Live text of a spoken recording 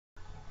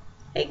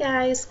Hey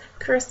guys,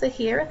 Carissa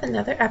here with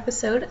another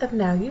episode of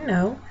Now You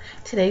Know.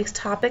 Today's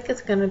topic is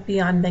going to be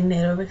on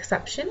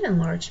magnetoreception in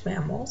large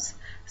mammals.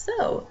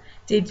 So,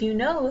 did you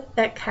know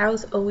that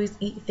cows always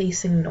eat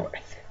facing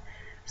north?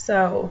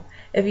 So,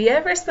 if you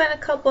ever spent a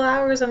couple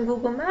hours on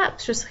Google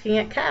Maps just looking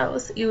at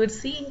cows, you would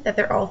see that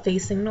they're all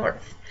facing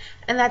north.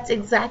 And that's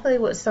exactly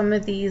what some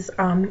of these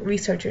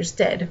researchers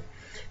did.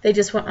 They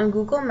just went on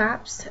Google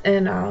Maps,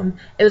 and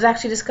it was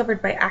actually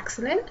discovered by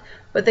accident,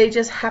 but they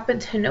just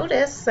happened to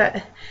notice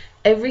that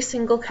every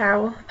single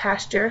cow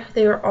pasture,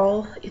 they were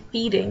all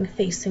feeding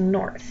facing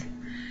north.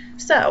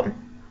 So,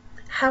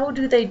 how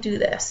do they do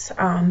this?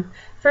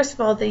 First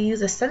of all, they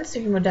use a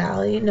sensory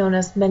modality known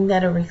as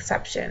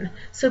magnetoreception.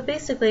 So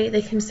basically,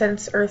 they can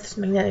sense Earth's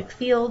magnetic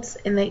fields,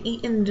 and they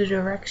eat in the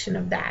direction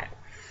of that.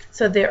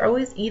 So they're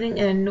always eating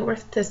in a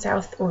north to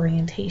south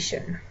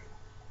orientation.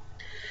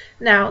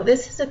 Now,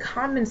 this is a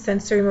common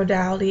sensory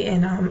modality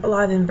in a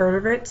lot of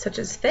invertebrates, such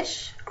as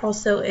fish.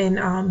 Also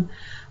in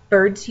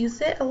birds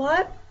use it a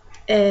lot,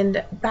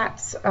 and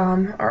bats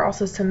are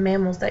also some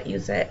mammals that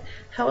use it.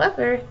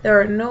 However, there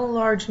are no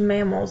large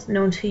mammals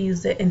known to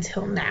use it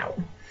until now.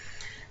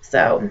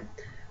 So,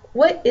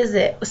 what is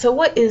it? So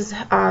what is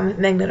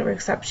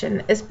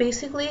magnetoreception? It's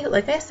basically,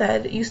 like I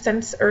said, you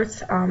sense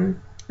Earth's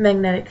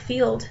magnetic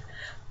field,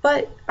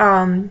 but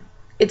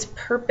its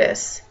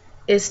purpose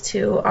is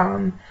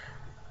to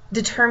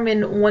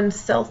determine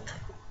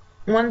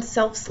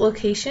oneself's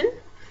location,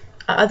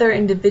 other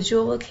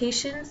individual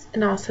locations,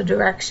 and also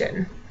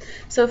direction.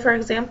 So for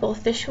example,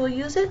 fish will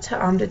use it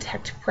to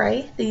detect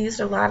prey. They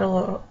use a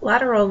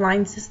lateral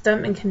line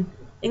system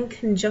in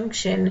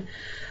conjunction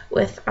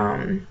with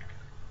an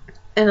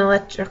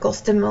electrical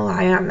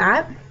stimuli on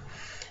that.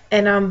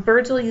 And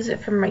birds will use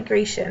it for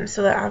migration,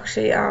 so that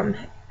actually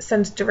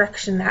sends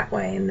direction that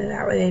way, and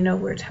that way they know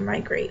where to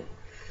migrate.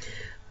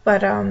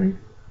 But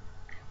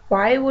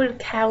why would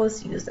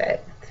cows use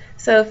it?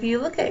 So if you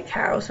look at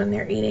cows when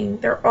they're eating,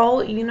 they're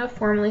all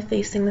uniformly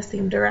facing the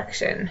same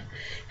direction.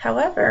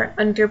 However,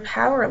 under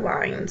power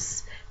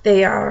lines,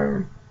 they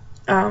are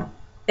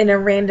in a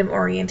random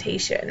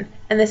orientation.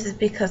 And this is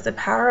because the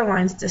power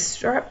lines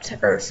disrupt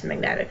Earth's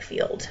magnetic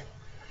field.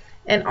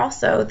 And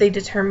also, they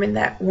determined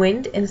that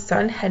wind and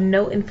sun had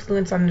no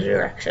influence on the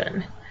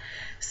direction.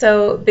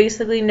 So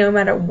basically, no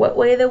matter what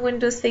way the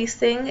wind was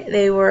facing,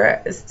 they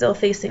were still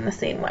facing the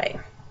same way.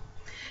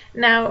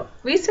 Now,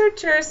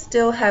 researchers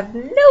still have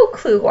no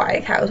clue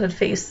why cows would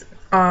face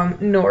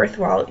north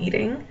while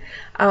eating,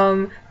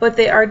 but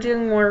they are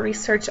doing more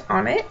research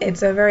on it.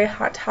 It's a very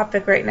hot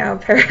topic right now,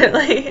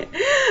 apparently.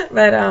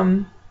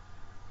 But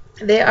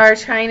they are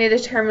trying to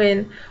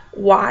determine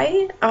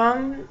why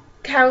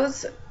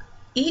cows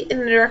eat in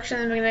the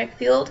direction of the magnetic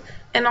field,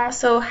 and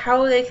also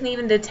how they can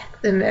even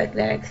detect the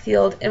magnetic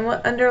field and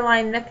what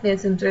underlying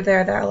mechanisms are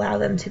there that allow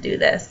them to do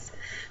this.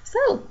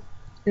 So,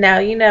 now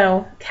you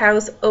know,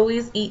 cows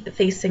always eat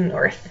facing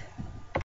north.